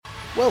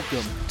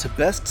Welcome to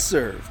Best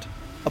Served,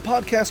 a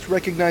podcast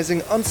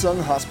recognizing unsung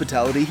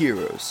hospitality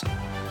heroes.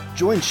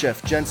 Join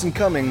Chef Jensen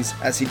Cummings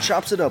as he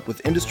chops it up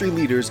with industry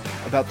leaders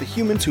about the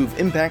humans who've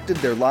impacted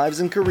their lives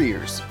and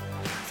careers.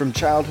 From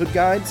childhood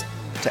guides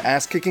to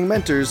ass-kicking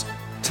mentors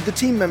to the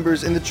team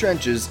members in the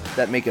trenches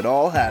that make it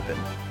all happen.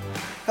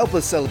 Help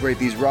us celebrate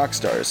these rock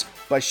stars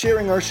by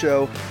sharing our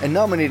show and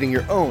nominating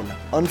your own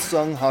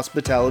unsung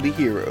hospitality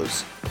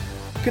heroes.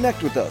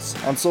 Connect with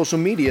us on social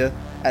media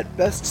at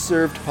Best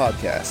Served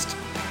Podcast.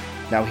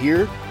 Now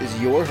here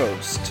is your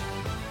host.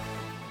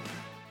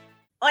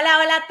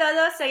 Hola, hola a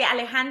todos. Soy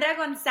Alejandra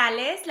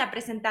González, la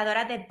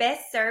presentadora de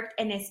Best Served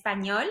en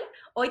español.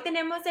 Hoy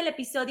tenemos el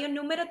episodio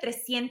número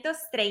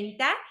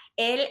 330,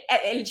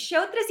 el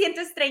show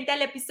 330,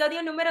 el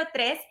episodio número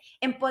 3,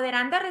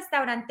 Empoderando a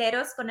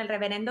Restauranteros con el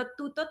reverendo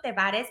Tuto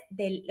Tevares,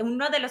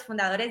 uno de los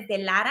fundadores de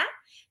Lara.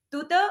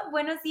 Tuto,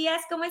 buenos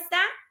días, ¿cómo está?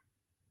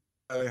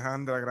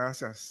 Alejandra,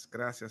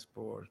 gracias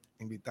por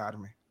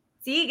invitarme.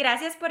 Sí,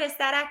 gracias por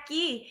estar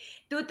aquí.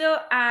 Tuto,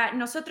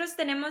 nosotros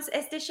tenemos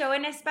este show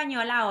en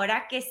español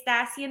ahora que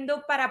está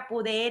haciendo para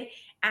poder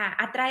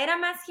atraer a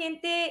más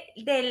gente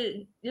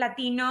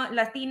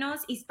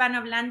latinos,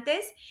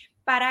 hispanohablantes,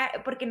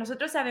 porque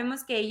nosotros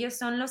sabemos que ellos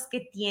son los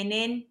que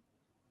tienen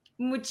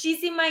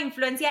muchísima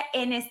influencia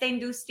en esta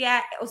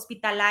industria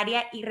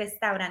hospitalaria y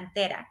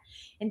restaurantera.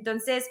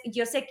 Entonces,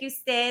 yo sé que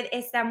usted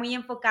está muy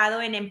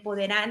enfocado en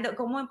empoderando,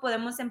 cómo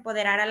podemos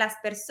empoderar a las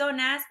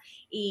personas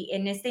y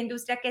en esta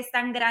industria que es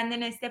tan grande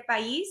en este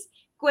país.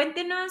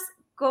 Cuéntenos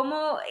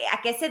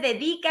a qué se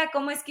dedica,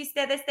 cómo es que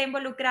usted está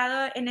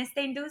involucrado en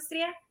esta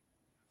industria.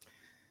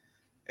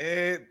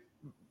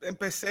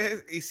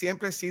 Empecé y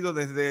siempre he sido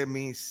desde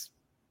mis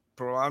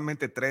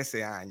probablemente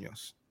 13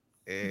 años.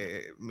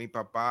 Mi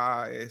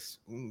papá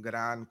es un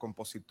gran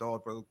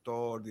compositor,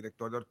 productor,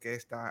 director de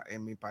orquesta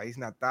en mi país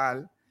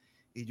natal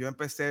y yo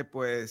empecé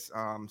pues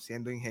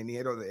siendo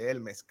ingeniero de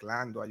él,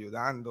 mezclando,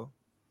 ayudando.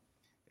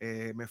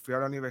 Me fui a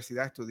la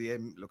universidad, estudié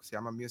lo que se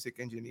llama Music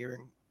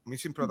Engineering,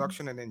 Music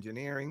Production and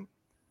Engineering.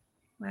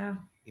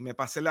 Wow. Y me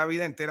pasé la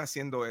vida entera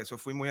haciendo eso.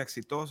 Fui muy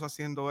exitoso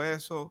haciendo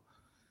eso,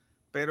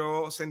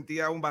 pero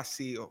sentía un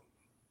vacío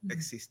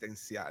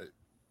existencial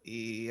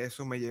y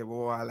eso me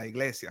llevó a la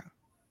iglesia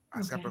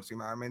hace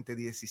aproximadamente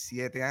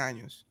 17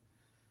 años.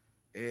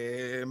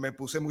 Me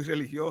puse muy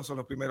religioso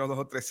los primeros 2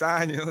 o 3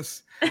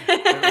 años,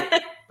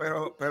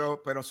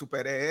 pero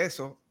superé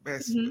eso.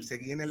 ¿Ves?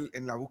 Seguí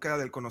en la búsqueda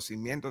del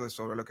conocimiento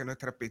sobre lo que es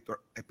nuestra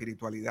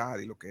espiritualidad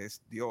y lo que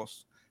es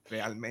Dios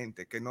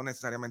realmente, que no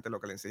necesariamente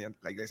lo que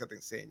la iglesia te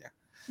enseña.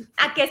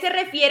 ¿A qué se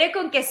refiere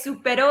con que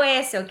superó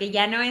eso, que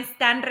ya no es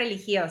tan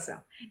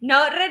religioso?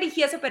 No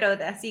religioso, pero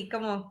así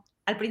como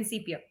al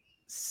principio.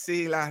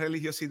 Sí, la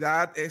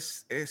religiosidad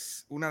es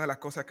una de las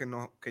cosas que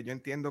yo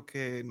entiendo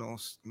que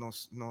nos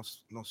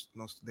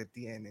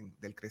detienen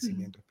del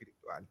crecimiento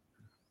espiritual,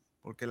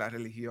 porque la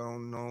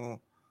religión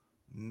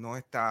no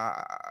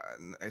está,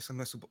 eso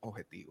no es su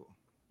objetivo.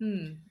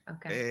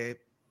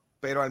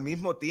 Pero al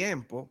mismo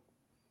tiempo,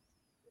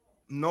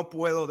 no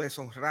puedo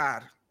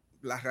deshonrar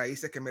las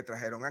raíces que me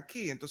trajeron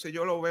aquí. Entonces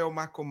yo lo veo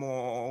más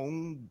como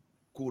un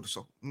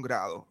curso, un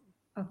grado.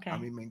 A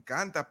mí me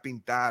encanta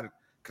pintar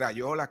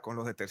crayolas con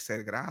los de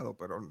tercer grado,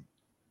 pero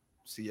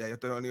si ya yo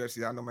estoy en la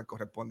universidad no me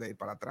corresponde ir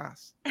para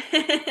atrás.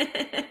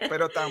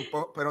 pero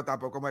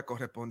tampoco me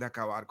corresponde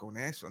acabar con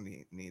eso,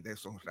 ni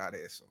deshonrar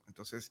eso.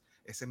 Entonces,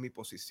 esa es mi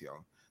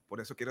posición. Por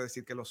eso quiero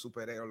decir que lo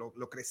superé,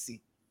 lo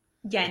crecí.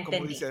 Ya es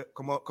entendí.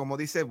 Como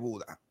dice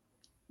Buda,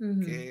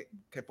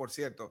 que por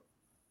cierto,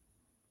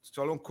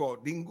 solo un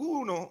quote,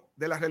 ninguno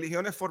de las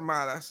religiones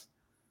formadas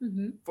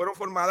fueron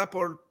formadas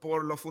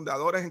por los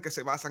fundadores en que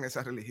se basan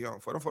esa religión.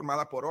 Fueron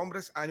formadas por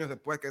hombres años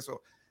después que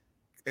eso,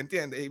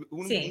 ¿entiendes? Y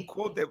un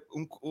quote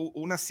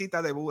una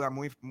cita de Buda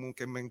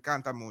que me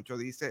encanta mucho,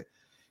 dice,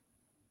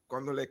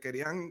 cuando le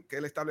querían que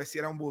él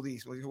estableciera un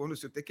budismo, dijo, bueno,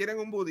 si ustedes quieren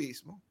un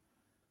budismo,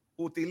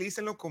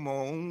 utilícenlo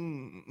como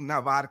una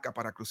barca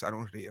para cruzar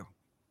un río.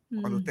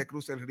 Cuando usted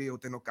cruza el río,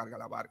 usted no carga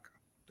la barca,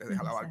 usted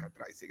deja la barca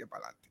atrás y sigue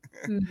para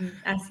adelante.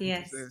 Así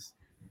Entonces,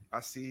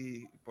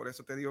 así, por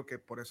eso te digo que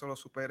por eso lo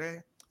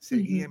superé.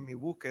 Seguí en mi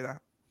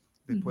búsqueda.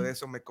 Después de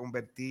eso me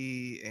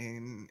convertí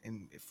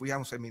fui a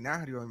un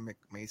seminario,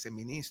 me hice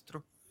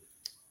ministro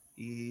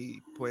y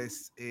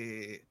pues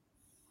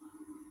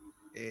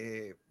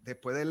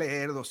después de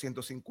leer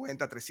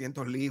 250,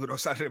 300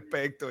 libros al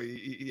respecto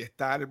y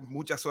estar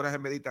muchas horas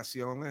en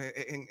meditación,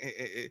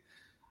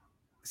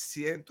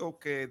 siento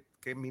que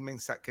mi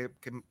mensaje,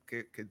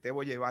 que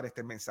debo llevar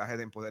este mensaje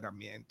de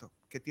empoderamiento,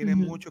 que tiene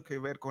mucho que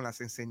ver con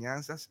las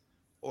enseñanzas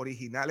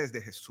originales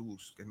de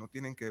Jesús, que no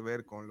tienen que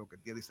ver con lo que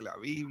dice la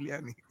Biblia,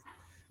 ni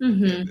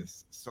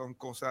 ¿entiendes? Son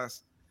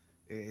cosas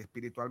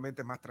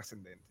espiritualmente más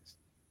trascendentes.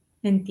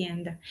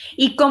 Entiendo.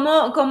 Y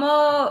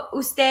como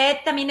usted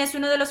también es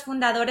uno de los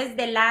fundadores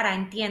de Lara,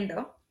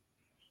 entiendo.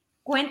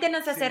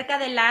 Cuéntenos acerca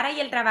de Lara y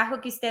el trabajo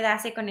que usted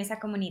hace con esa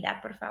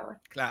comunidad, por favor.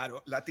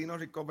 Claro, Latino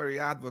Recovery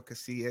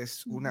Advocacy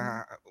es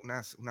una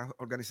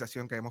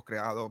organización que hemos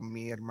creado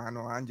mi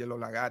hermano Ángelo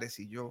Lagares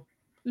y yo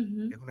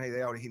Es una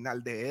idea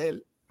original de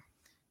él.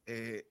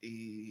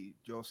 Y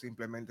yo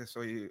simplemente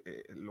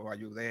lo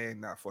ayudé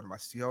en la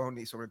formación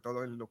y sobre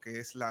todo en lo que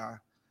es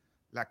la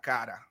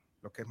cara,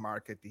 lo que es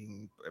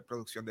marketing,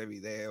 producción de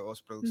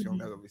videos, producción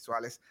de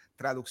audiovisuales,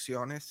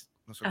 traducciones.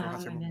 Nosotros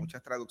hacemos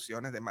muchas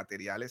traducciones de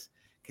materiales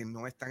que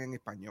no están en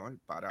español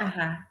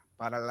para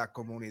la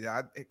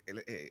comunidad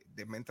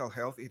de mental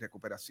health y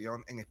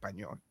recuperación en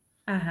español.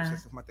 Entonces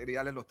esos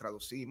materiales los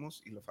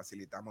traducimos y los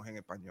facilitamos en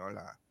español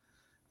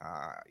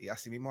y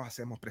así mismo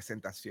hacemos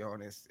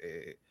presentaciones.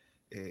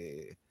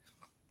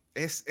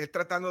 Es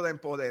tratando de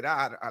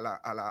empoderar a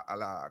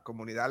la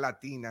comunidad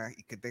latina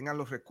y que tengan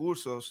los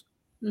recursos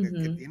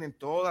que tienen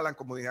toda la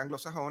comunidad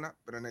anglosajona,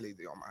 pero en el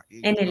idioma.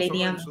 Y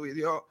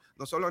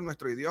no solo en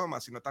nuestro idioma,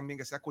 sino también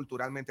que sea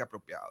culturalmente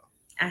apropiado.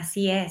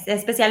 Así es,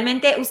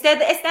 especialmente, ¿usted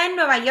está en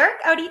Nueva York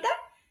ahorita?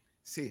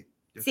 Sí.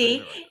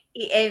 Sí,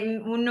 y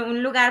en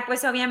un lugar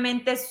pues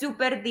obviamente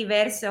súper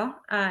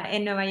diverso.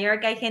 En Nueva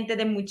York hay gente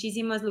de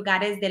muchísimos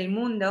lugares del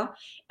mundo,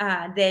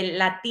 de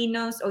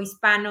latinos o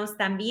hispanos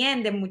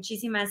también, de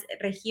muchísimas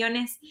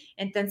regiones.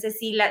 Entonces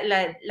sí,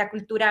 la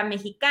cultura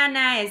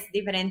mexicana es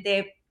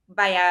diferente,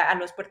 vaya, a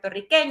los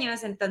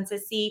puertorriqueños.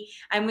 Entonces sí,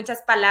 hay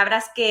muchas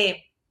palabras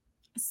que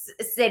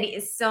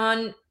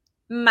son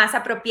más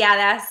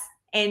apropiadas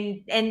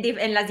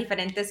en las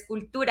diferentes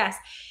culturas.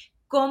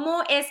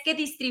 ¿Cómo es que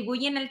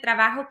distribuyen el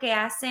trabajo que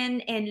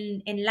hacen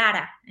en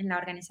Lara, en la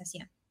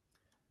organización?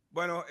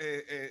 Bueno,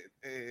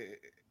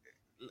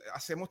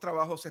 hacemos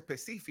trabajos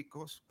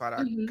específicos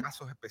para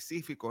casos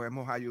específicos.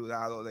 Hemos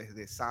ayudado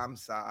desde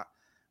SAMHSA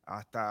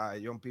hasta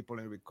Young People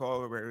in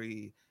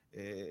Recovery,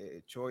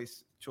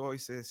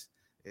 Choices.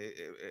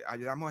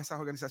 Ayudamos a esas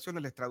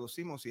organizaciones, les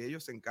traducimos y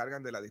ellos se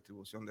encargan de la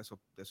distribución de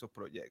esos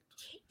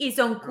proyectos. ¿Y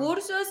son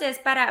cursos? ¿Es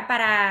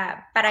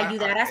para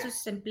ayudar a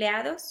sus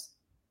empleados?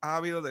 Ha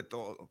habido de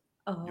todo.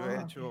 Yo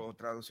he hecho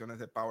traducciones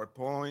de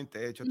PowerPoint,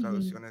 he hecho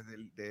traducciones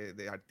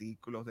de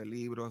artículos, de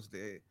libros,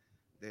 de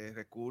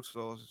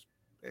recursos,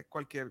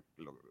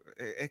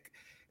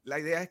 la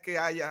idea es que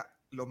haya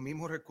los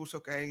mismos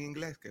recursos que hay en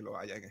inglés que lo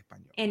haya en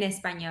español. En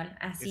español,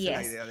 así es.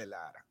 Esa es la idea de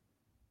Lara.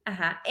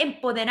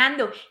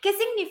 Empoderando. ¿Qué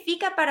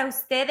significa para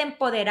usted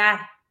empoderar?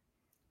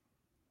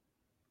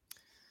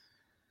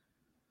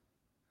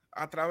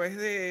 A través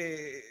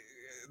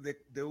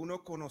de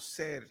uno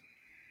conocer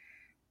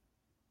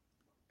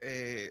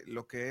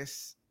lo que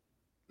es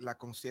la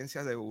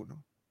conciencia de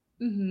uno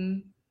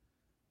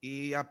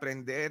y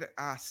aprender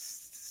a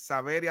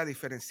saber y a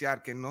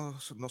diferenciar que no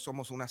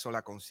somos una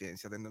sola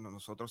conciencia. Dentro de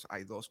nosotros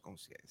hay dos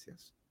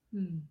conciencias.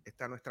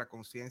 Está nuestra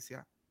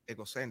conciencia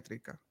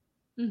egocéntrica,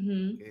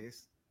 que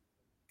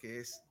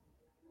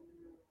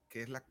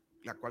es la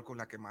cual con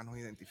la que más nos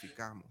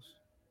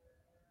identificamos,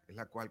 es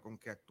la cual con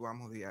que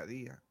actuamos día a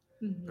día,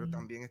 pero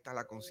también está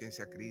la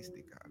conciencia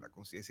crística, la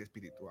conciencia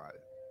espiritual.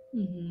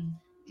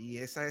 Y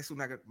esa es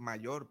una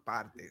mayor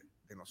parte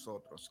de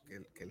nosotros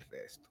que el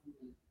resto.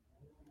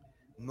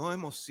 No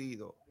hemos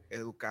sido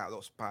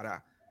educados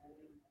para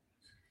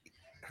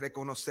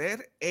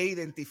reconocer e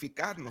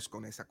identificarnos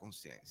con esa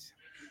conciencia.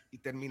 Y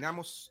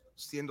terminamos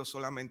siendo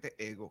solamente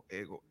ego.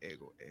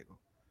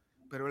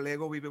 Pero el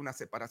ego vive una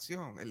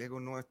separación. El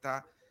ego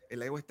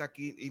está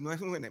aquí y no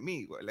es un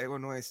enemigo. El ego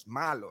no es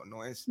malo,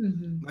 no es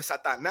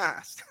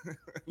Satanás.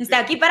 Está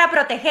aquí para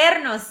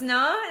protegernos,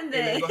 ¿no? El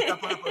ego está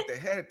para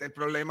protegerte. El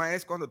problema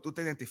es cuando tú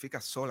te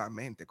identificas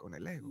solamente con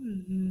el ego.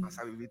 Vas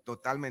a vivir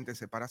totalmente en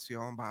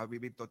separación, vas a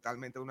vivir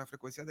totalmente en una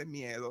frecuencia de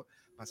miedo,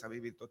 vas a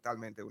vivir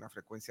totalmente en una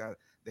frecuencia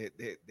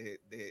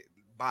de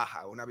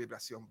baja, una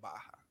vibración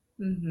baja.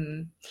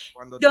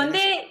 Cuando ¿Dónde?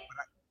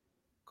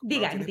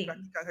 tienes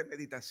prácticas de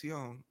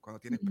meditación, cuando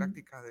tienes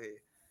prácticas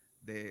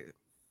de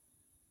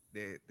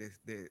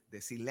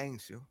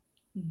silencio,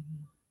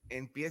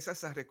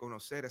 empiezas a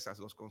reconocer esas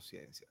dos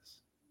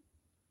conciencias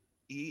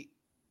y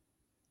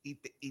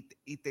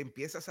te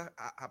empiezas a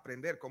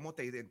aprender cómo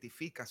te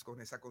identificas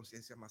con esa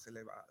conciencia más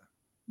elevada.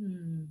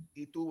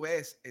 Y tú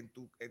ves,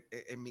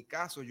 en mi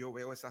caso, yo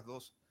veo esos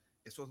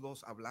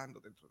dos hablando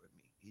dentro de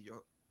mí y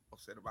yo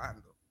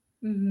observando,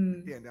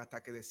 ¿entiendes?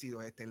 Hasta que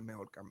decido este es el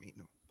mejor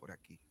camino por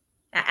aquí.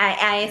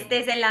 Este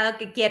es el lado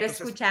que quiero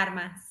escuchar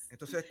más.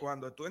 Entonces,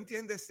 cuando tú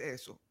entiendes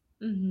eso,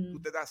 tú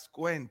te das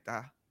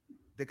cuenta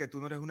de que tú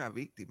no eres una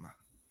víctima,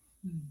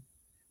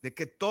 de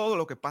que todo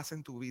lo que pasa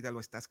en tu vida lo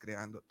estás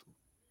creando tú.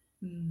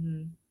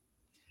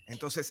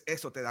 Entonces,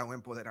 eso te da un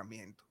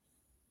empoderamiento.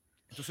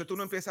 Entonces, tú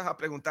no empiezas a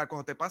preguntar,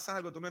 cuando te pasa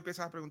algo, tú no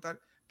empiezas a preguntar,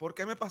 ¿por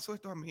qué me pasó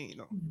esto a mí?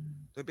 No.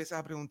 Tú empiezas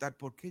a preguntar,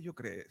 ¿por qué yo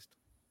creé esto?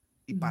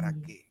 ¿Y para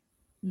qué?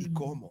 ¿Y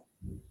cómo?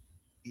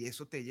 Y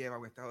eso te lleva a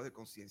un estado de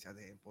conciencia,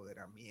 de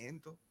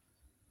empoderamiento,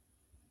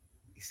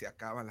 y se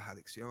acaban las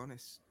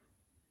adicciones,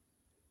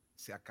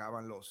 se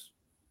acaban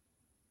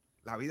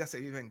la vida se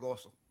vive en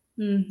gozo.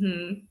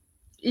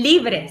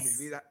 Libres.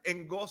 Mi vida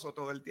en gozo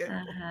todo el tiempo.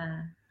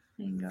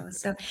 En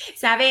gozo.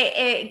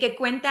 ¿Sabe que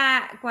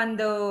cuenta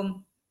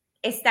cuando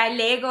está el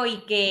ego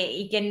y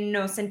que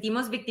nos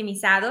sentimos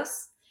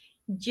victimizados?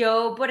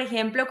 Yo, por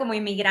ejemplo, como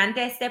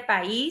inmigrante a este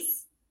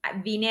país,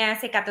 vine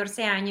hace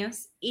 14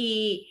 años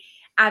y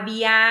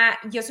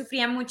yo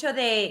sufría mucho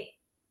de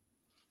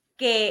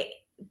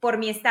que por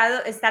mi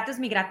estatus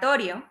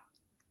migratorio,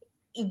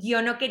 y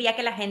yo no quería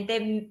que la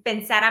gente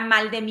pensara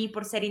mal de mí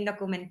por ser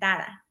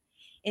indocumentada.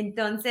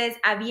 Entonces,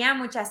 había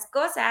muchas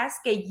cosas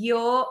que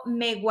yo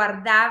me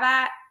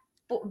guardaba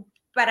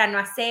para no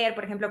hacer,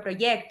 por ejemplo,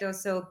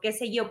 proyectos o qué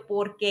sé yo,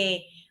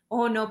 porque,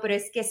 oh no, pero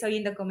es que soy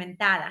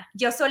indocumentada.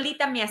 Yo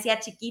solita me hacía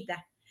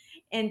chiquita.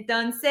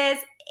 Entonces,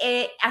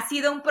 ha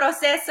sido un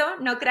proceso,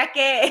 no crea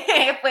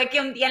que fue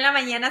que un día en la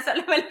mañana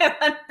solo me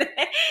levanté.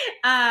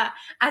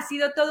 Ha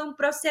sido todo un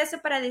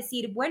proceso para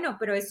decir, bueno,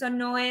 pero eso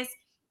no es,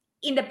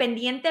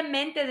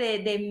 independientemente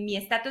de mi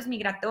estatus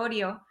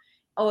migratorio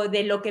o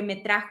de lo que me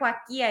trajo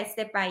aquí a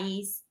este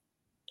país,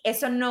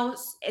 eso no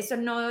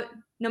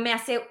me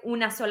hace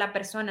una sola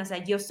persona. O sea,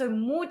 yo soy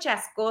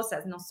muchas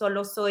cosas, no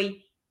solo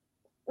soy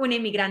una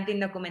inmigrante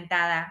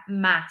indocumentada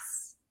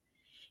más.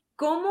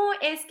 ¿Cómo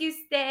es que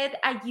usted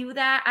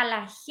ayuda a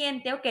la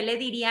gente o qué le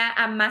diría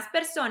a más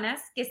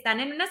personas que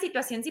están en una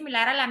situación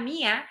similar a la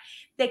mía,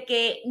 de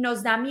que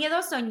nos da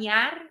miedo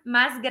soñar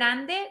más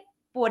grande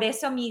por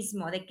eso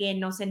mismo, de que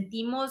nos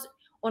sentimos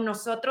o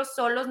nosotros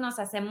solos nos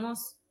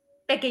hacemos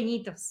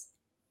pequeñitos,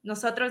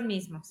 nosotros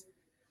mismos?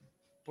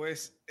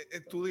 Pues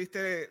tú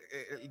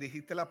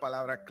dijiste la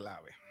palabra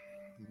clave,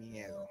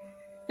 miedo.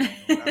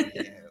 Nos da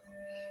miedo.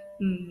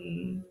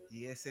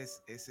 Y ese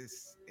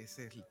es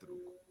el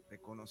truco,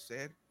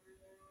 reconocer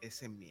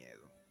ese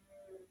miedo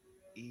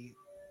y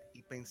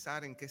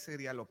pensar en qué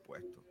sería lo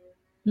opuesto.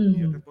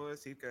 Y yo te puedo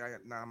decir que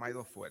nada más hay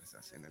dos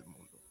fuerzas en el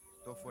mundo,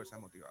 dos fuerzas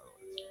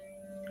motivadoras.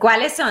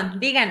 ¿Cuáles son?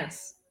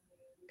 Díganos.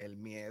 El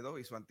miedo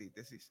y su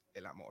antítesis,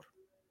 el amor.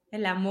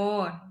 El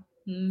amor.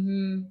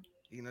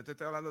 Y no te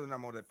estoy hablando de un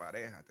amor de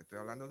pareja, te estoy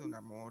hablando de un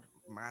amor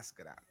más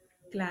grande.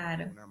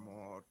 Claro. Un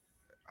amor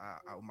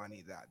a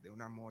humanidad, de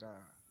un amor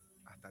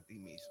hasta ti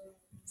mismo.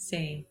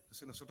 Sí.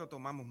 Entonces nosotros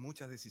tomamos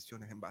muchas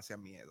decisiones en base a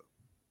miedo,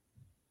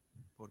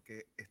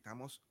 porque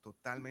estamos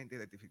totalmente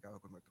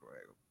identificados con nuestro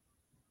ego.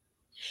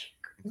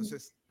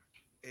 Entonces,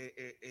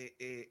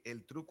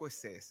 el truco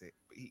es ese,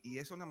 y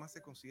eso nada más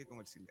se consigue con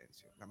el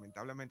silencio.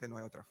 Lamentablemente no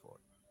hay otra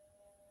forma.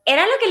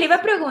 Era lo que le iba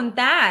a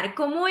preguntar,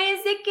 ¿cómo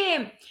es de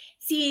que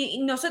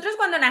si nosotros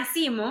cuando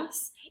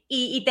nacimos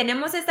y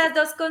tenemos estas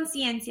dos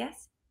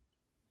conciencias?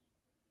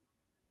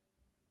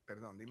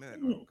 Perdón, dime de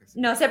nuevo.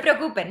 No se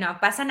preocupe, no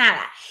pasa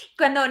nada.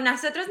 Cuando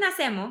nosotros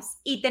nacemos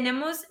y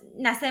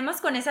nacemos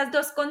con esas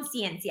dos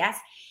conciencias,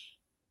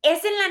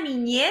 ¿es en la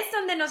niñez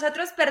donde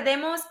nosotros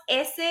perdemos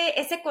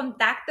ese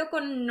contacto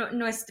con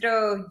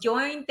nuestro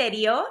yo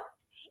interior?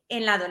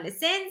 ¿En la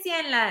adolescencia?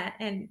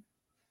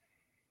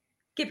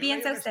 ¿Qué Yo leí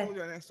piensa un usted?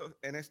 estudio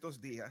en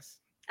estos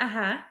días.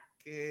 Ajá.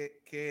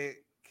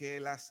 Que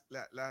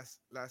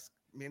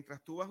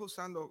mientras tú vas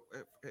usando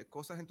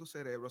cosas en tu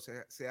cerebro,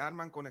 se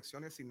arman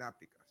conexiones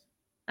sinápticas.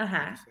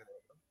 Ajá. En tu cerebro,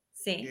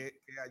 Sí.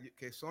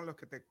 que son los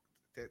que te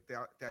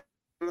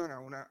ayudan a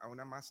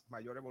una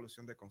mayor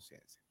evolución de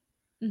conciencia.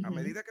 A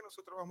medida que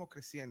nosotros vamos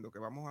creciendo, que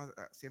vamos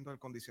haciendo el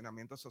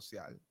condicionamiento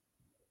social,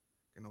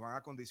 que nos van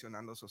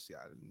acondicionando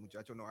social,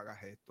 muchacho, no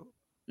hagas esto,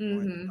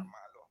 no, esto está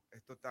malo,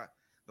 esto está,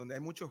 donde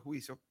hay muchos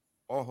juicios,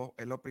 ojo,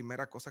 es la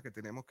primera cosa que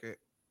tenemos que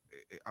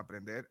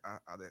aprender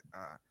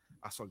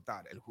a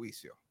soltar, el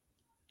juicio.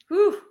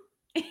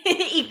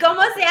 ¿Y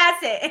cómo se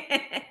hace?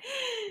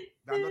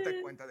 Dándote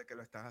cuenta de que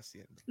lo estás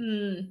haciendo.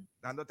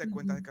 Dándote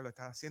cuenta de que lo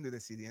estás haciendo y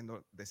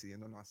decidiendo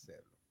no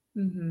hacerlo.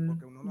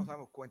 Porque uno nos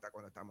damos cuenta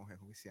cuando estamos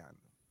enjuiciando.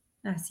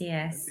 Así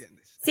es.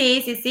 ¿Entiendes?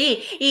 Sí, sí,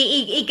 sí.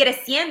 Y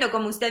creciendo,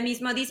 como usted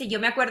mismo dice, yo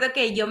me acuerdo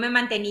que yo me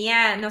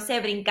mantenía, no sé,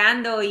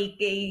 brincando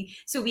y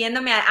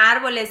subiéndome a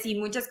árboles y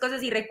muchas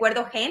cosas, y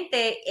recuerdo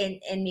gente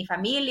en mi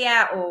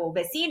familia o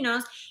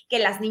vecinos que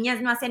las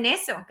niñas no hacen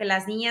eso, que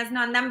las niñas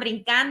no andan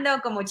brincando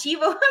como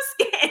chivos,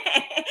 que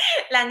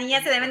las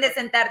niñas se deben de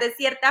sentar de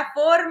cierta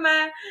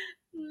forma.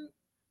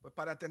 Pues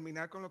para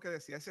terminar con lo que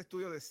decía, ese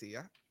estudio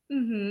decía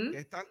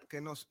que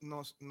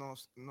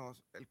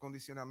el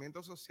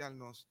condicionamiento social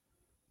no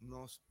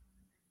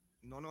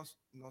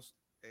nos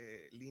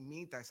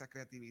limita esa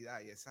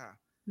creatividad y esa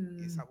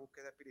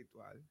búsqueda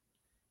espiritual,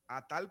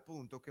 a tal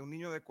punto que un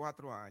niño de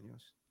 4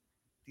 años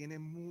tiene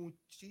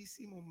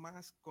muchísimo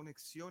más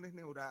conexiones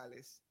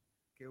neurales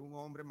que un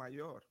hombre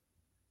mayor,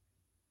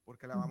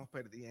 porque la vamos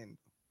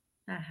perdiendo.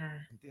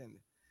 Ajá.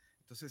 ¿Entiendes?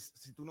 Entonces,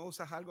 si tú no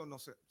usas algo, no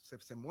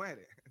se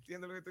muere.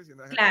 ¿Entiendes lo que estoy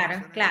diciendo?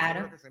 Claro,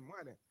 claro. Que se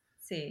muere.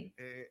 Sí.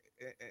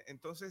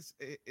 Entonces,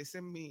 ese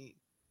es mi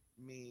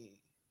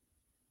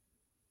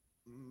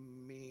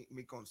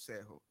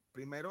consejo.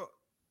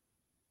 Primero,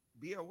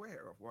 be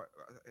aware of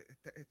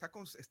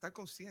está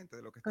consciente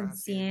de lo que estás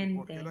haciendo y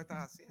por qué lo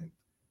estás haciendo.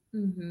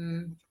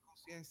 Mucha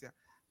conciencia.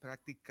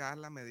 Practicar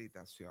la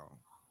meditación.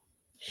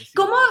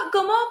 ¿Cómo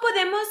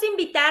podemos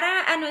invitar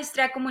a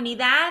nuestra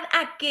comunidad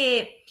a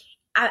que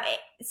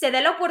se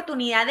dé la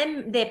oportunidad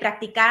de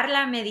practicar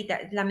la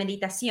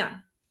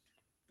meditación?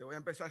 Te voy a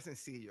empezar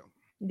sencillo.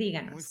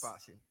 Díganos. Muy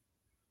fácil.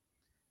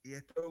 Y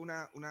esto es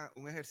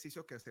un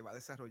ejercicio que se va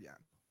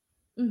desarrollando.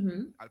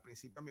 Al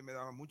principio a mí me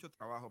daba mucho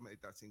trabajo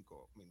meditar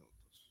 5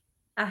 minutos.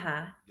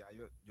 Ajá. Ya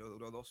yo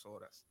duro 2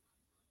 horas.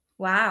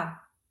 Wow.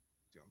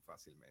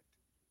 Fácilmente.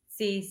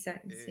 Sí,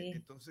 sí.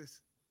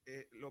 Entonces,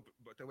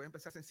 te voy a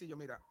empezar sencillo.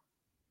 Mira,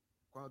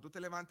 cuando tú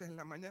te levantes en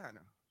la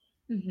mañana,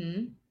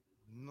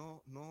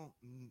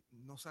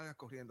 no salgas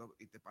corriendo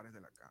y te pares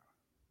de la cama.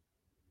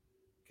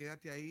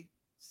 Quédate ahí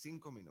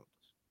 5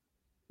 minutos.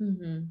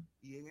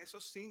 Y en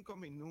esos 5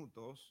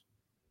 minutos,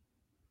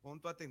 pon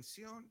tu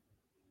atención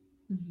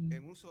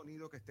en un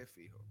sonido que esté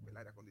fijo. El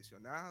aire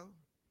acondicionado,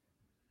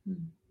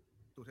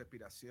 tu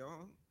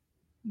respiración,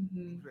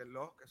 un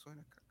reloj que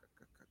suena.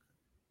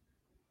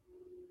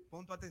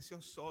 Pon tu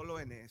atención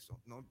solo en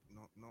eso.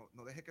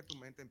 No dejes que tu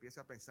mente empiece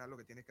a pensar lo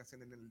que tienes que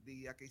hacer en el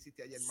día, qué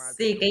hiciste ayer mal.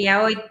 Sí, que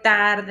ya voy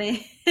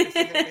tarde.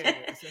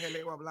 Ese es el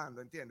ego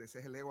hablando, ¿entiendes? Ese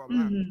es el ego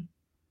hablando.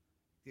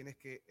 Tienes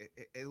que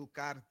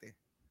educarte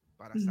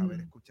para saber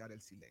escuchar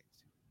el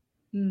silencio.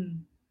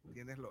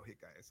 ¿Tienes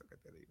lógica eso que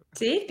te digo?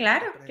 Sí,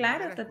 claro, Aprender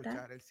a total.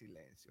 escuchar el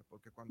silencio,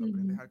 porque cuando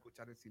aprendes a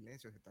escuchar el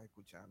silencio, estás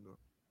escuchando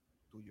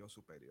tu yo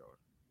superior.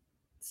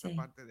 Esa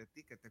parte de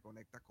ti que te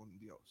conecta con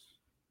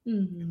Dios, que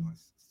no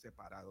es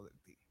separado de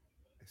ti,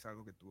 es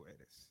algo que tú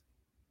eres,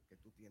 que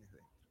tú tienes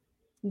dentro.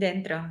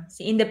 Dentro,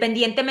 sí,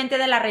 independientemente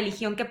de la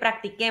religión que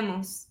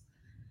practiquemos.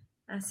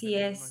 Así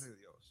La religión no es es. de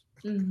Dios.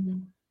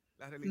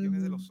 La religión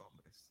es de los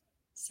hombres.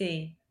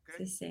 Sí,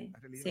 ¿Okay? sí. La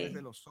religión es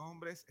de los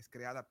hombres, es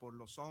creada por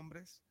los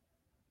hombres,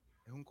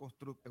 es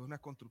una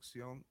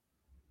construcción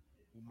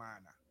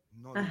humana,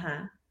 no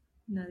divina.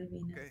 No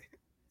divina. ¿Okay?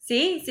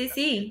 Sí,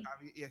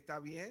 Y está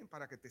bien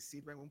para que te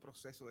sirva en un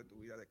proceso de tu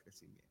vida de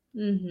crecimiento.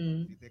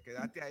 Si te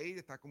quedaste ahí,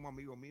 estás como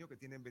amigo mío que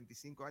tienen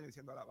 25 años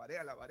diciendo alabaré,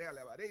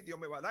 y Dios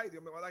me va a dar,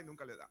 y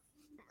nunca le da.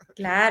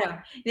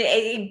 Claro,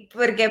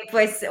 porque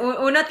pues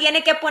uno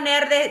tiene que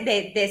poner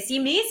de sí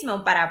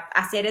mismo para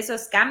hacer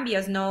esos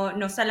cambios,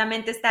 no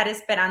solamente estar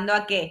esperando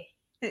a que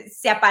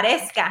se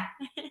aparezca.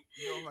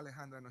 No,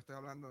 Alejandra, no estoy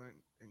hablando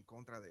en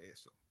contra de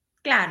eso.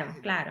 Claro.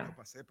 Yo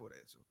pasé por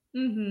eso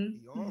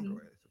y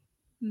honro eso.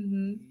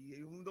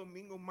 Y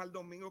un mal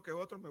domingo que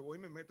otro, me voy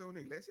y me meto en una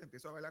iglesia,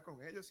 empiezo a bailar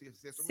con ellos y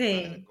eso me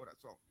sale del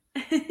corazón.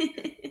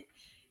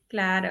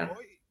 Claro.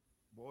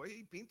 Voy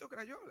y pinto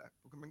crayola,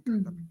 porque me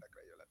encanta pintar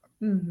crayola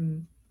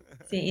también.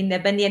 Sí,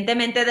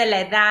 independientemente de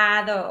la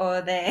edad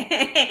o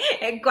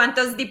de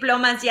cuántos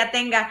diplomas ya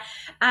tenga.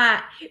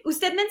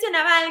 Usted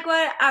mencionaba algo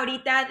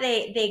ahorita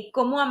de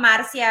cómo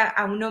amarse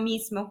a uno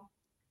mismo.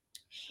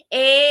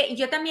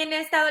 Yo también he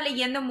estado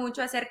leyendo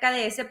mucho acerca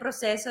de ese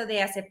proceso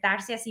de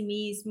aceptarse a sí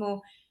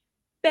mismo,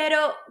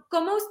 pero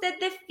 ¿cómo usted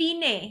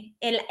define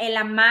el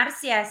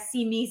amarse a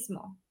sí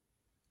mismo?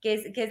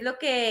 ¿Qué es lo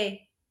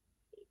que,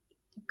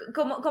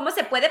 cómo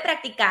se puede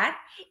practicar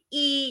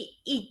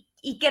y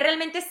qué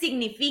realmente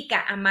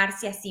significa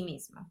amarse a sí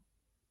mismo?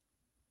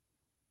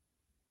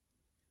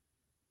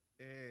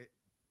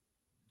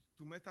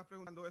 Tú me estás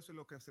preguntando eso y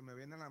lo que se me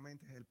viene a la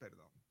mente es el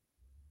perdón.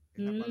 Es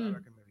la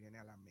palabra que me viene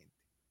a la mente.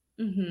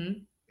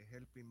 Es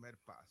el primer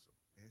paso.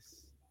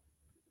 Es,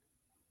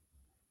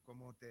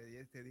 como te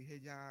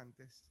dije ya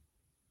antes,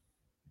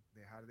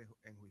 dejar de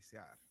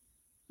enjuiciar,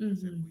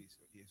 hacer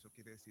juicio. Y eso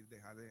quiere decir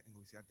dejar de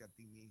enjuiciarte a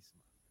ti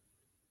misma.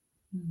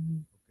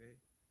 ¿Okay?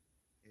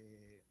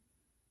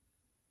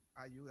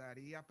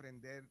 Ayudaría a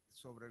aprender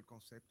sobre el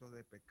concepto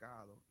de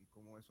pecado y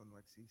cómo eso no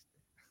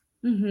existe.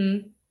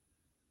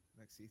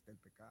 No existe el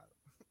pecado.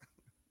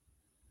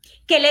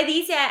 ¿Qué le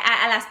dice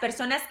a las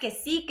personas que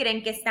sí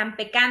creen que están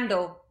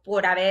pecando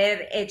por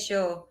haber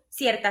hecho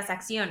ciertas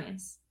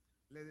acciones?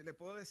 Le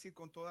puedo decir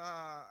con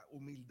toda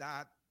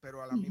humildad,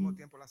 pero al mismo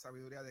tiempo la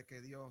sabiduría de que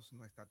Dios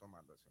no está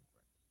tomando eso en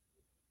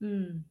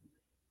cuenta.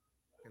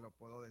 Que lo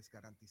puedo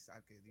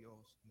desgarantizar que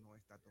Dios no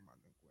está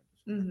tomando en cuenta.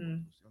 Es una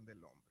construcción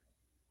del hombre.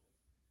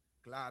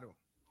 Claro,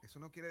 eso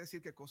no quiere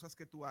decir que cosas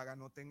que tú hagas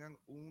no tengan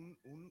un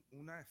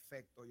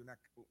efecto y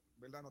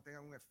 ¿verdad? No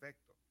tengan un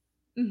efecto.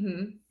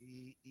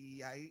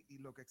 Y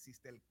lo que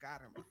existe el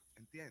karma,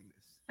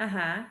 ¿entiendes?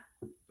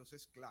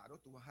 Entonces, claro,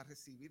 tú vas a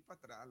recibir para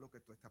atrás lo que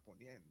tú estás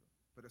poniendo,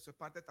 pero eso es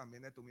parte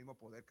también de tu mismo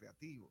poder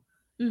creativo.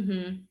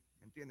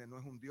 ¿Entiendes? No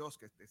es un Dios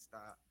que te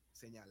está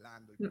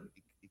señalando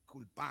y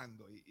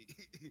culpando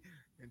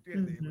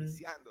 ¿entiendes? Y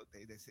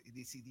juiciándote y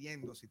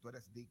decidiendo si tú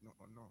eres digno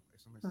o no.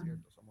 Eso no es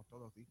cierto, somos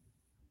todos dignos.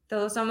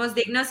 Todos somos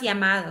dignos y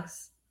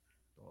amados.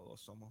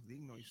 Todos somos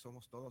dignos y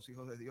somos todos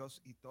hijos de Dios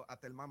y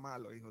hasta el más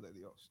malo hijo de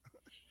Dios.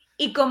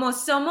 Y como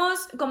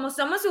somos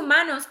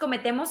humanos,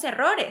 cometemos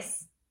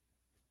errores.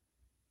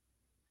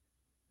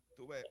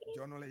 Tú ves,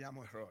 yo no le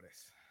llamo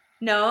errores.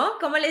 ¿No?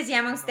 ¿Cómo les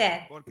llama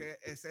usted? No, porque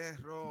ese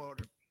error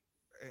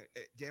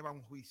lleva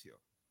un juicio.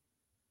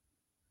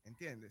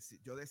 ¿Entiendes? Si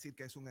yo decir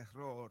que es un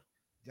error,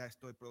 ya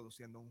estoy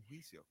produciendo un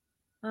juicio.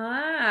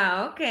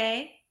 Ok.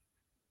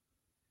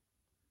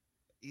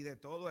 Y de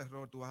todo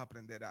error tú vas a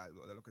aprender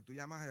algo. De lo que tú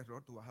llamas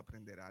error, tú vas a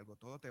aprender algo.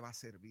 Todo te va a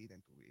servir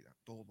en tu vida.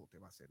 Todo te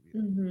va a servir.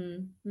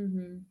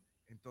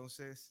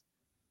 Entonces.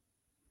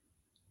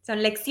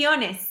 Son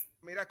lecciones.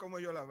 Mira cómo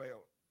yo la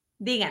veo.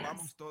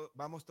 Díganos.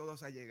 Vamos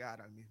todos a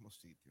llegar al mismo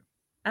sitio.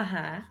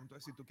 Ajá. El asunto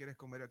es si tú quieres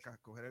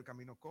coger el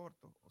camino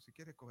corto o si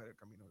quieres coger el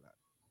camino largo.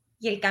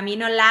 Y el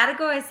camino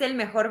largo es el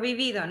mejor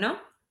vivido,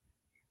 ¿no?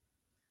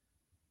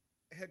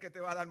 Es el que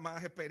te va a dar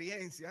más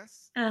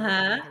experiencias, pero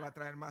también te Ajá. va a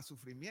traer más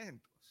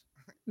sufrimientos.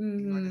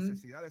 Y no hay Ujú.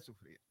 necesidad de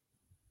sufrir.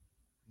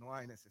 No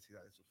hay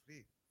necesidad de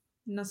sufrir.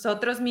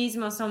 Nosotros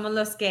mismos somos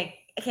los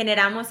que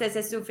generamos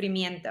ese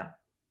sufrimiento.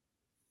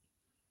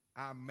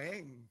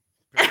 Amén.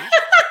 ¿Viste?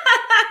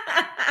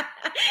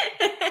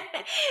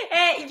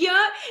 Yo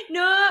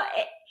no, ha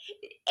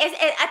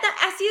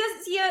sido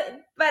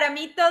para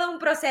mí todo un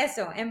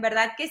proceso, en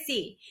verdad que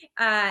sí.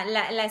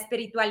 La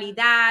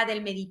espiritualidad,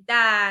 el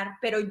meditar,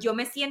 pero yo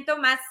me siento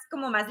más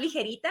como más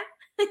ligerita,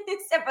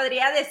 se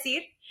podría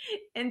decir.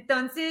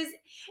 Entonces,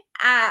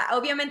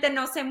 obviamente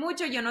no sé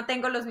mucho, yo no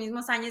tengo los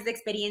mismos años de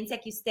experiencia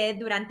que usted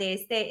durante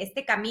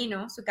este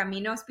camino, su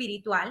camino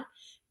espiritual,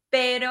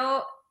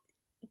 pero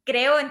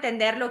creo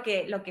entender lo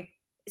que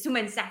su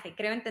mensaje,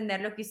 creo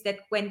entender lo que usted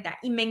cuenta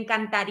y me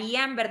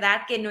encantaría en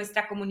verdad que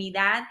nuestra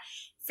comunidad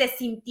se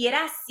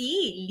sintiera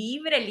así,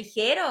 libre,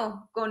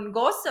 ligero, con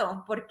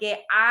gozo,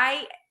 porque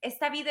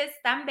esta vida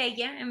es tan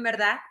bella en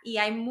verdad y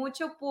hay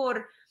mucho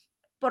por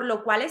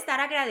lo cual estar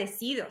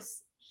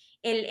agradecidos.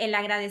 El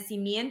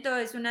agradecimiento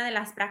es una de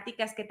las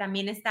prácticas que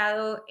también he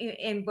estado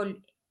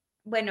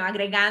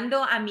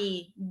agregando a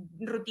mi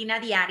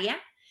rutina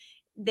diaria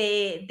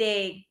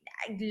de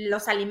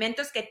los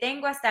alimentos que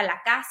tengo hasta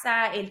la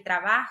casa, el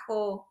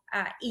trabajo,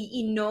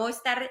 y no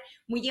estar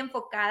muy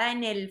enfocada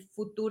en el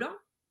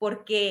futuro,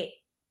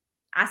 porque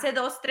hace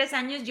 2, 3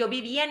 años yo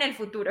vivía en el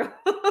futuro.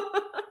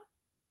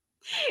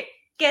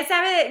 ¿Qué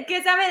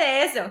sabe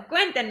de eso?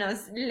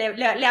 Cuéntenos,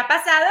 ¿le ha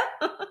pasado?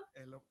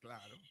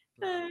 Claro,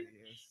 claro, y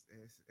es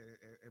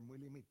muy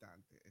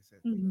limitante ese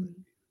estilo de Ujú,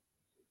 vida.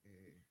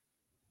 Eh,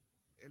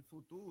 el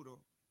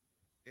futuro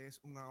es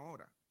un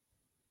ahora,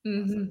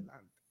 más ujú,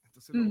 adelante.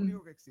 Entonces lo ujú,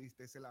 único que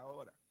existe es el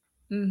ahora.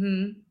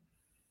 ujú,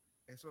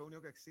 Eso es lo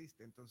único que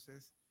existe.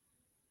 Entonces,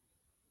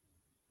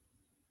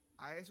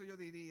 a eso yo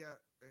diría,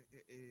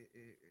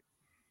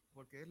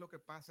 porque es lo que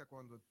pasa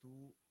cuando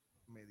tú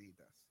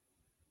meditas.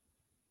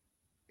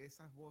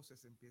 Esas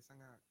voces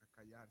empiezan a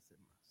callarse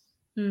más.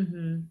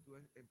 ujú, Y tú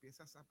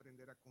empiezas a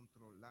aprender a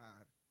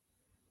controlar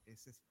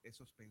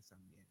esos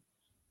pensamientos.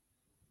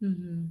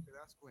 ujú, Te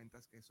das cuenta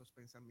que esos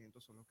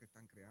pensamientos son los que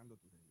están creando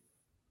tu realidad.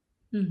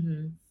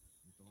 ujú.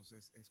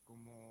 Entonces es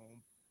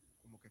como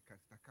que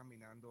estás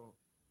caminando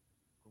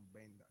con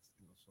vendas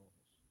en los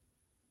ojos.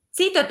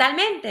 Sí,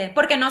 totalmente,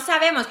 porque no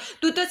sabemos.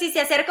 Tuto, si se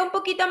acerca un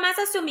poquito más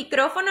a su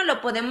micrófono, lo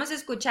podemos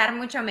escuchar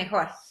mucho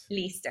mejor. Sí.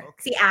 Listo. Ok,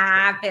 Sí,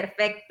 perfecto.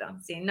 perfecto.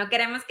 Sí, no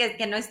queremos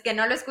que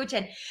no lo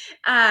escuchen.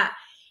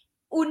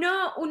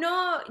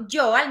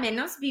 Yo al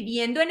menos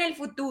viviendo en el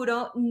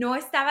futuro, no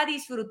estaba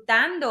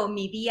disfrutando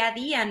mi día a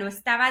día, no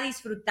estaba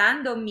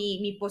disfrutando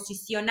mi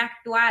posición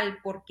actual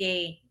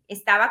porque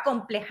estaba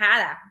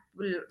complejada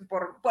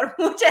por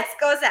muchas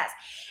cosas.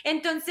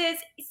 Entonces,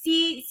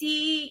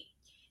 sí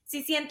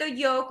siento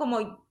yo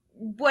como,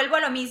 vuelvo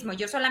a lo mismo,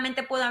 yo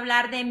solamente puedo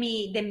hablar de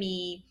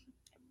mi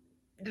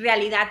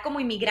realidad como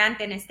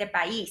inmigrante en este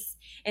país.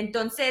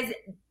 Entonces,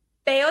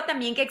 veo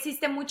también que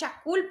existe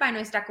mucha culpa en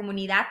nuestra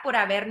comunidad por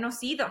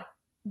habernos ido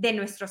de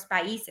nuestros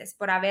países,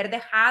 por haber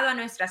dejado a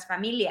nuestras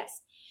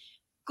familias.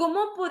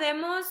 ¿Cómo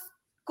podemos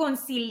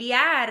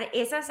conciliar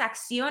esas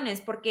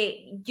acciones?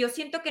 Porque yo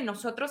siento que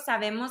nosotros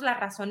sabemos las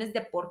razones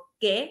de por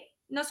qué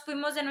nos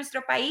fuimos de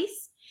nuestro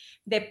país,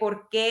 de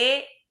por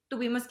qué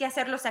tuvimos que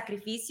hacer los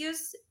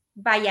sacrificios.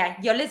 Vaya,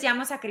 yo les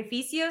llamo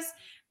sacrificios,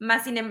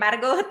 más sin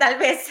embargo, tal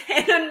vez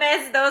en un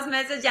mes, 2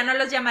 meses ya no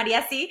los llamaría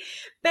así,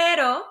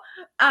 pero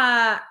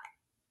a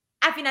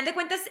final de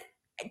cuentas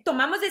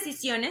tomamos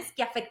decisiones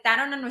que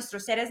afectaron a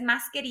nuestros seres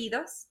más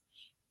queridos.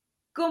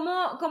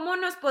 ¿Cómo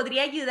nos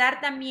podría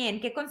ayudar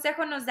también? ¿Qué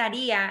consejo nos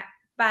daría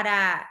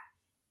para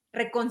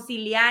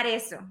reconciliar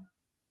eso?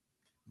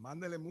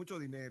 Mándele mucho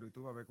dinero y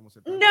tú vas a ver cómo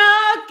se No,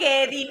 tranquiliza.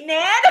 qué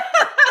dinero.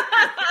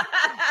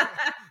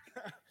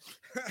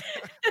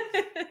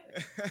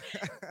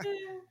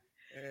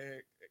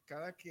 Eh,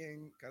 cada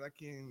quien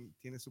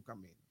tiene su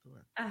camino.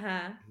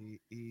 Ajá.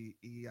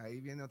 Y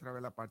ahí viene otra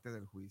vez la parte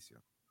del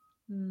juicio.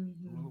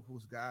 Tú Ujú,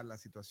 juzgar la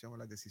situación o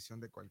la decisión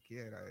de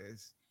cualquiera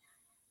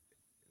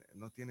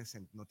no tiene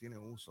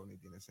uso ni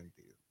tiene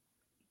sentido.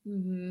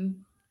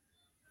 ujú,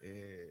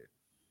 Eh,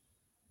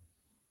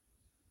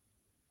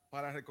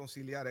 para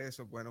reconciliar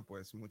eso, bueno,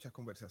 pues muchas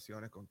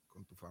conversaciones con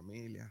tu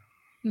familia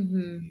ujú,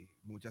 y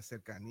mucha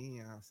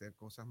cercanía, hacer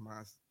cosas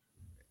más.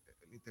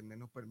 El Internet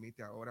nos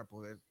permite ahora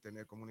poder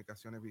tener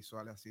comunicaciones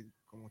visuales así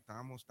como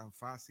estamos, tan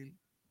fácil,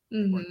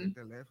 de cualquier ujú.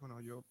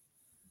 teléfono. Yo,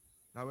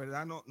 la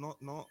verdad,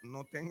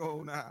 no tengo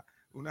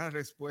una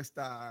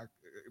respuesta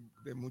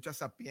de mucha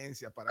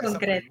sapiencia para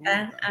esa Concreta,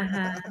 pregunta.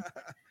 ajá.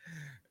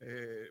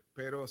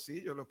 Pero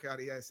sí, yo lo que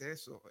haría es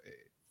eso,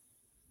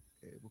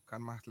 buscar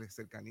más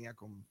cercanía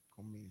con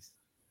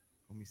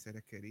mis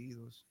seres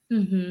queridos.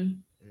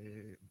 Ujú,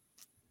 eh,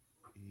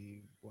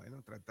 y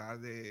bueno, tratar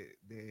de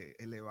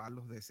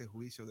elevarlos de ese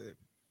juicio de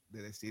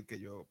decir que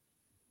yo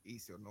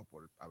hice o no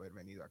por haber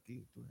venido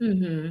aquí.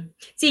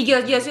 Sí,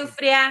 yo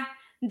sufría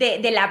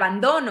del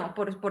abandono,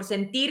 por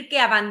sentir que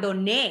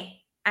abandoné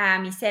a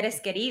mis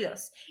seres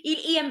queridos.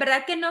 Y en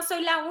verdad que no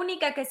soy la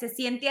única que se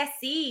siente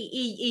así.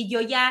 Y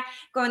yo ya,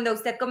 cuando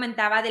usted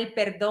comentaba del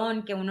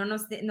perdón, que uno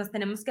nos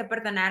tenemos que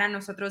perdonar a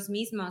nosotros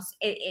mismos,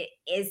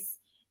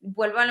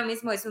 vuelvo a lo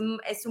mismo, es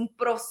un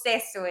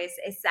proceso,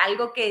 es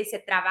algo que se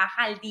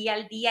trabaja al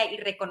día y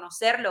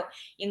reconocerlo.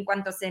 Y en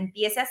cuanto se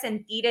empiece a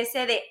sentir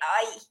ese de,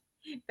 ay,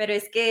 pero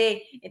es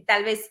que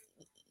tal vez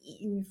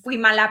fui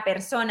mala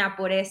persona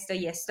por esto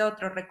y esto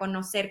otro,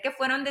 reconocer que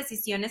fueron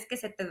decisiones que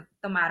se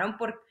tomaron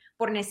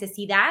por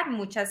necesidad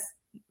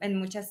en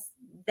muchas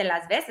de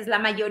las veces, la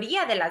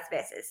mayoría de las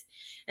veces.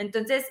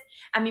 Entonces,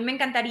 a mí me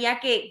encantaría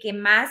que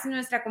más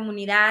nuestra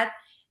comunidad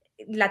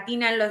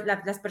latina,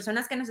 las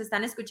personas que nos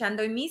están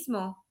escuchando hoy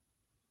mismo,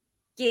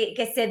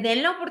 que se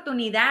den la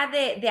oportunidad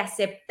de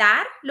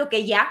aceptar lo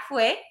que ya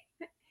fue,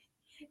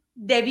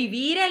 de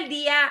vivir el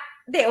día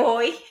de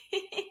hoy.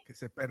 Que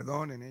se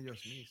perdonen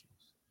ellos mismos.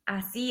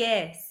 Así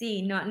es,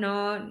 sí,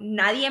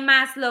 nadie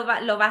más lo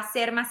va a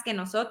hacer más que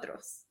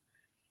nosotros.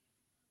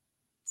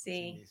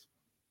 Sí.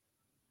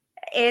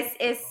 Es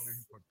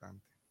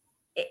importante.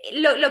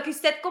 Lo que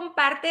usted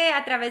comparte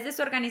a través de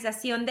su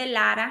organización de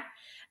Lara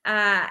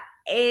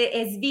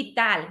es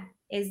vital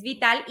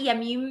y a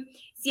mí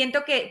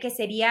siento que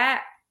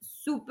sería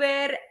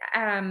súper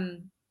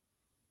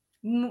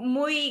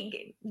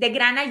muy de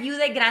gran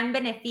ayuda y gran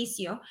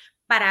beneficio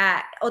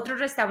para otros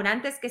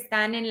restaurantes que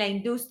están en la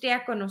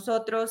industria con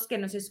nosotros, que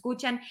nos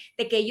escuchan,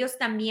 de que ellos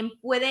también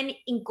pueden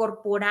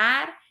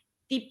incorporar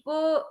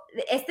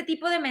este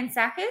tipo de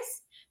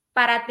mensajes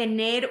para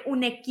tener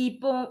un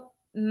equipo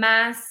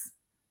más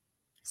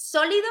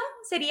sólido,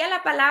 sería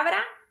la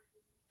palabra.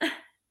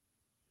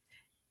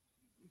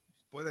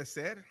 Puede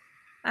ser.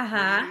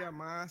 Ajá. Yo diría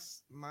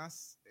más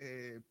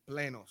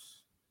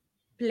plenos.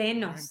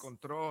 Plenos. Más en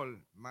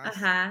control,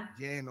 más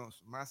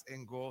llenos, más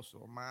en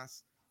gozo,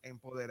 más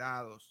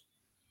empoderados,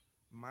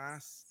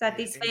 más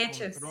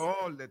satisfechos, en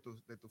control de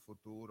tu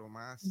futuro,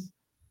 más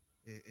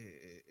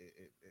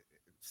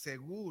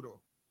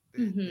seguro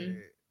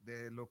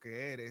de lo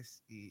que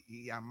eres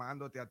y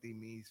amándote a ti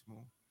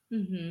mismo,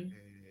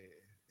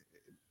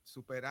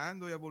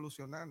 superando y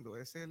evolucionando.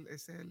 Es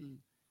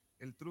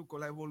el truco.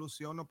 La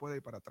evolución no puede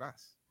ir para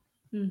atrás.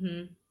 Tú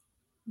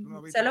no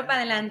has visto solo una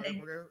para planta,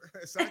 adelante.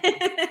 Exacto.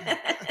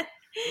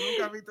 Tú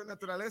nunca has visto en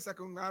naturaleza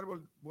que un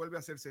árbol vuelve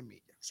a ser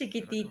semilla.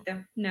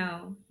 Chiquitito.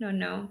 No.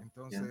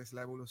 Entonces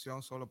la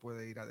evolución solo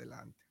puede ir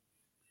adelante.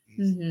 Y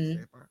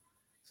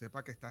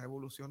sepa que estás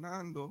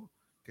evolucionando,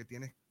 que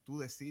tú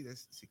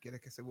decides si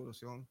quieres que esa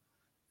evolución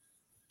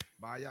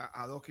vaya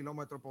a 2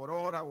 kilómetros por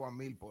hora o a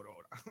 1000 por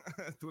hora.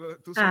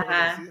 tú solo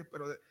lo decides,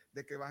 pero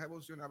de que vas a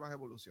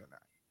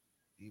evolucionar.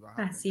 Y vas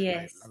a Así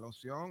aprender. es. La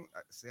noción,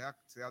 sea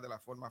de la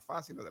forma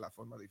fácil o de la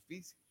forma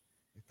difícil,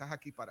 estás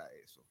aquí para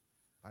eso,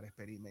 para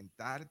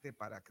experimentarte,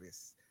 para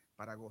crecer,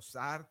 para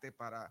gozarte,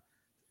 para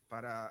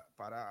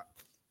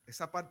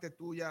esa parte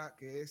tuya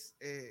que es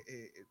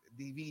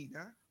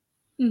divina,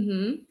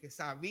 que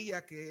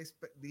sabía que es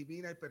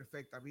divina y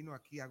perfecta, vino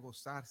aquí a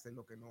gozarse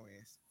lo que no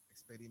es,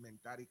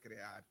 experimentar y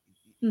crear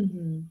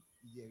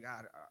y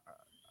llegar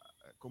a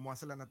como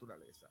hace la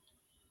naturaleza,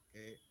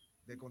 que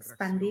de contracción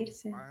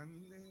expandirse.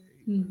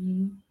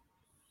 expande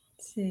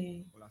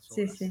Sí. como las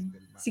olas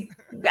del mar. Sí.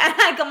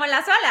 Como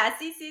las olas,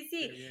 sí.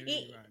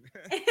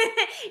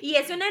 Y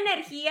es una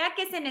energía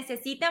que se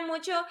necesita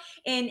mucho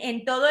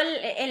en todo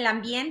el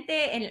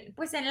ambiente,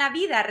 pues en la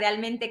vida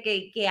realmente,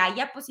 que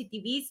haya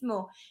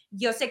positivismo.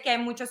 Yo sé que hay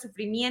mucho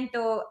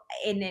sufrimiento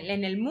en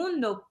el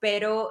mundo,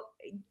 pero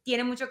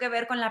tiene mucho que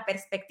ver con la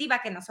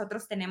perspectiva que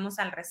nosotros tenemos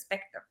al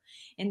respecto.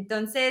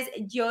 Entonces,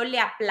 yo le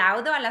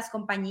aplaudo a las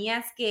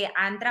compañías que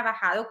han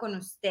trabajado con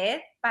usted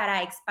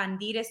para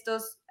expandir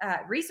estos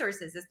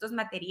resources, estos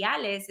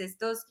materiales,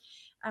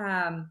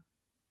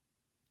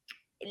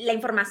 la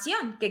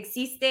información que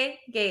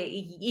existe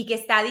y que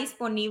está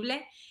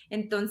disponible.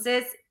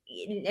 Entonces,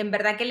 en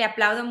verdad que le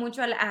aplaudo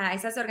mucho a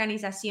esas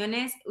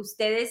organizaciones.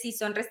 Ustedes, si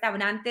son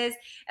restaurantes,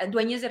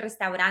 dueños de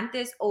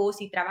restaurantes o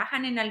si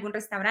trabajan en algún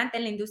restaurante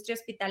en la industria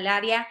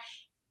hospitalaria,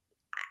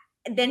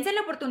 dense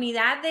la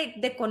oportunidad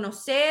de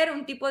conocer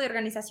un tipo de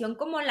organización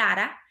como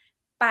Lara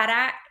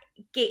para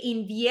que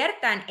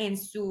inviertan en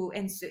su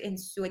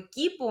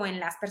equipo, en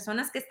las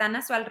personas que están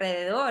a su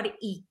alrededor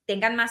y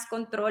tengan más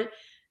control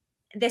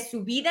de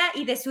su vida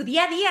y de su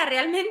día a día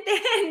realmente,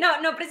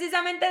 no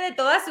precisamente de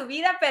toda su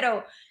vida,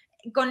 pero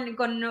con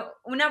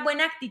una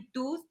buena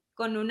actitud,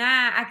 con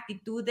una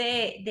actitud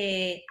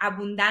de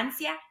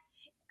abundancia,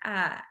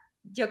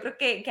 yo creo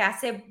que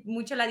hace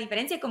mucho la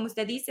diferencia. Como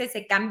usted dice,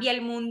 se cambia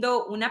el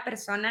mundo una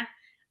persona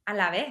a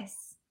la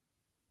vez.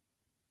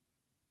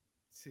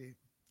 Sí,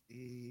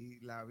 y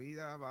la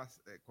vida,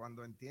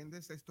 cuando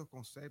entiendes estos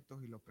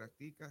conceptos y los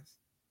practicas,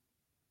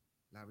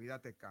 la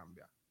vida te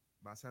cambia.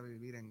 Vas a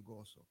vivir en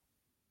gozo.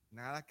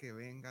 Nada que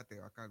venga te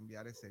va a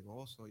cambiar ese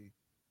gozo y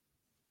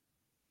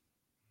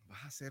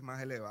vas a ser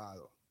más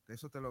elevado.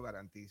 Eso te lo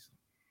garantizo.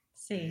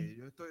 Sí.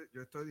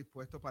 Yo estoy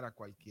dispuesto para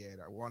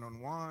cualquiera,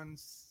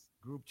 one-on-ones,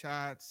 group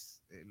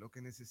chats, lo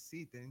que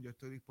necesiten, yo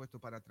estoy dispuesto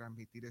para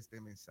transmitir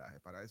este mensaje.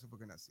 Para eso fue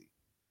que nací.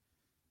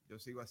 Yo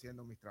sigo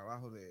haciendo mis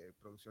trabajos de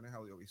producciones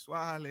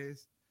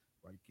audiovisuales,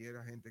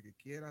 cualquier gente que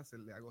quiera,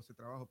 le hago ese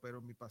trabajo, pero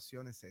mi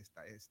pasión es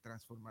esta, es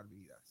transformar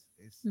vidas,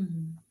 es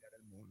cambiar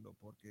el mundo,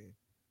 porque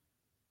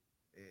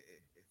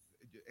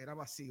era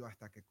vacío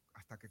hasta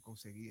que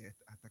conseguí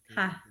esto, hasta que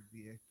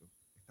entendí esto.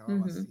 Estaba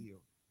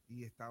vacío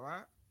y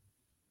estaba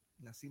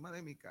en la cima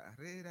de mi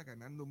carrera,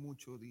 ganando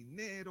mucho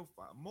dinero,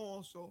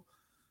 famoso,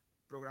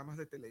 programas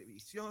de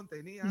televisión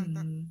tenía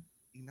hasta,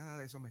 y nada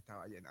de eso me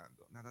estaba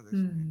llenando, nada de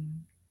eso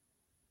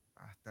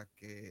hasta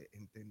que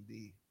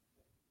entendí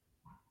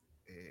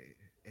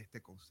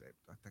este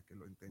concepto, hasta que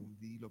lo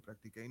entendí, lo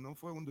practiqué, y no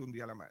fue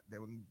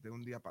de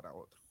un día para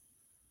otro.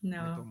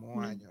 No. Me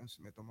tomó años,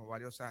 me tomó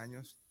varios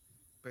años,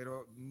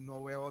 pero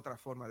no veo otra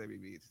forma de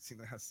vivir si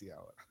no es así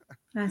ahora.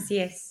 Así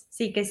es,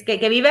 sí,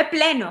 que vive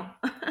pleno.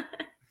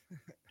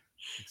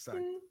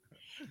 Exacto.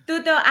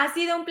 Tuto, ha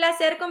sido un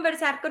placer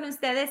conversar con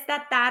usted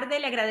esta tarde.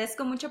 Le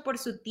agradezco mucho por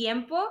su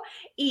tiempo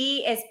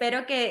y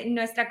espero que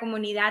nuestra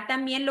comunidad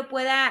también lo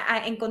pueda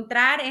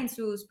encontrar en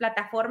sus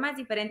plataformas,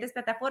 diferentes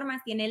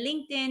plataformas. Tiene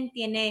LinkedIn,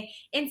 tiene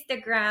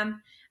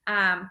Instagram,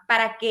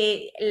 para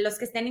que los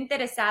que estén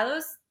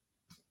interesados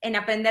en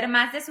aprender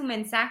más de su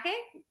mensaje,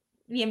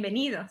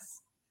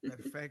 bienvenidos.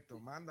 Perfecto,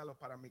 mándalo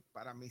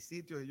para mi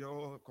sitio y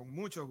yo con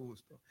mucho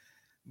gusto.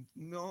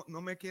 No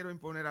me quiero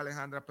imponer,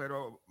 Alejandra,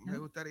 pero me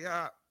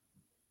gustaría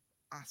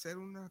hacer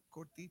una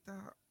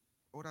cortita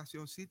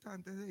oracioncita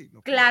antes de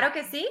irnos. Claro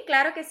que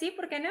sí,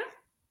 ¿por qué no?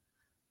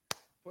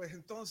 Pues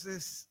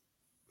entonces,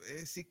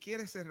 si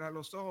quieres cerrar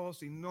los ojos,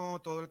 si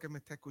no, todo el que me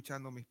está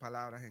escuchando mis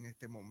palabras en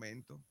este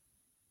momento,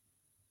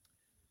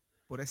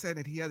 por esa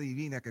energía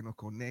divina que nos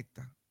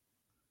conecta,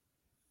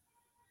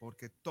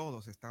 porque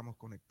todos estamos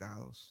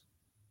conectados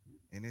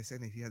en esa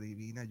energía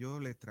divina, yo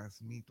le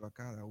transmito a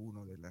cada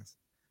uno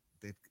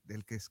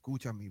del que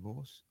escucha mi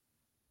voz,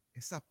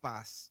 esa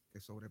paz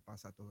que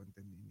sobrepasa todo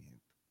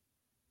entendimiento,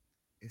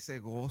 ese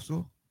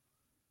gozo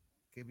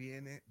que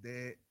viene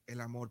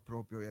del amor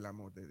propio y el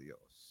amor de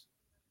Dios.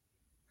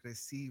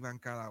 Reciban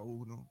cada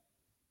uno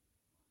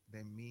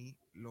de mí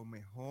lo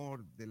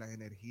mejor de las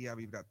energías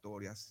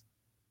vibratorias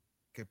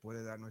que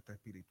puede dar nuestra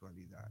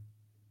espiritualidad.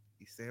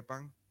 Y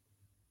sepan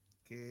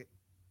que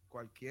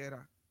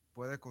cualquiera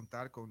puede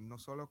contar no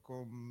solo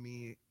con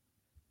mi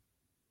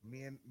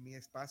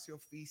espacio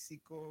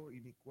físico y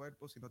mi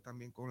cuerpo, sino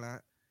también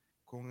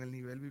con el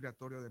nivel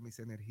vibratorio de mis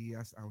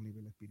energías a un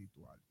nivel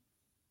espiritual.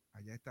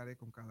 Allá estaré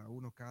con cada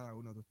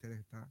uno de ustedes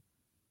está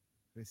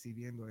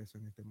recibiendo eso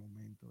en este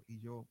momento y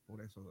yo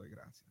por eso doy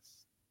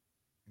gracias.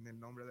 En el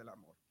nombre del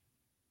amor.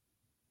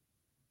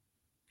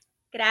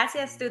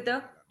 Gracias,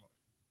 Tuto.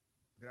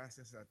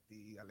 Gracias a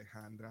ti,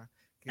 Alejandra.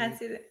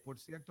 Que, por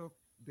cierto,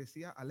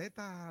 decía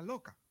aleta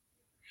loca.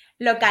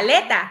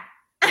 Localeta.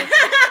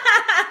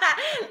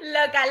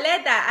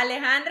 Localeta,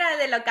 Alejandra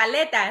de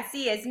Localeta,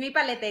 sí, es mi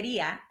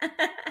paletería.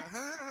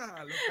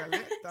 Ajá,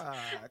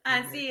 Localeta.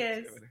 Así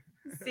es. Chévere.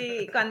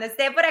 Sí, cuando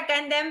esté por acá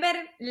en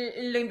Denver,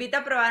 lo invito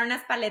a probar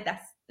unas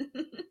paletas.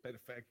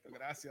 Perfecto,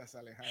 gracias,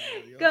 Alejandra.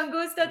 Dios con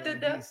gusto,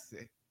 Tuto.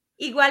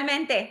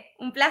 Igualmente,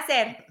 un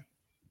placer.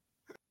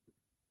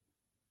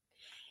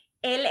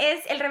 Él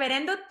es el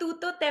reverendo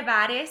Tuto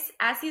Tevares.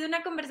 Ha sido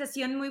una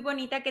conversación muy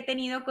bonita que he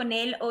tenido con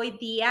él hoy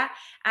día.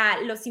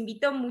 Los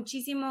invito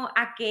muchísimo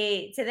a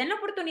que se den la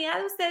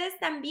oportunidad ustedes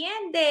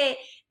también de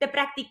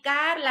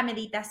practicar la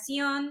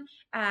meditación,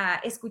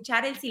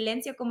 escuchar el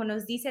silencio, como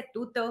nos dice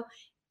Tuto,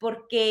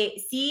 porque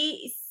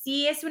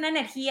sí es una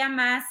energía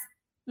más,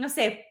 no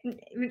sé,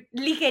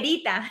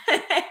 ligerita.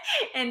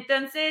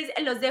 Entonces,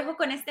 los dejo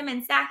con este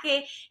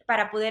mensaje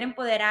para poder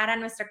empoderar a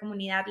nuestra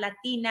comunidad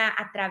latina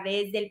a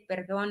través del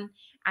perdón,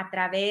 a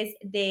través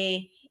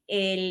de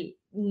el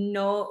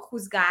no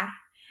juzgar,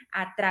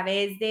 a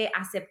través de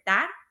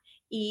aceptar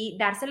y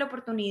darse la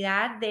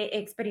oportunidad de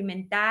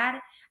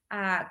experimentar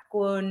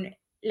con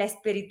la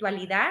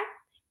espiritualidad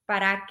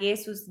para que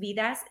sus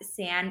vidas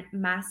sean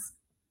más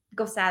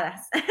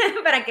gozadas,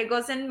 para que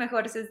gocen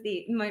mejor sus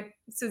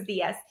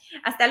días.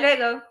 Hasta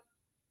luego.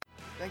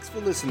 Thanks for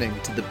listening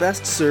to the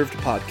Best Served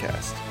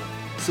podcast.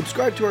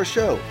 Subscribe to our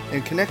show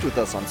and connect with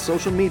us on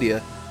social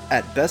media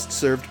at Best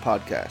Served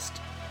Podcast.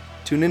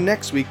 Tune in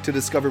next week to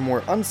discover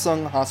more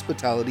unsung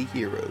hospitality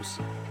heroes.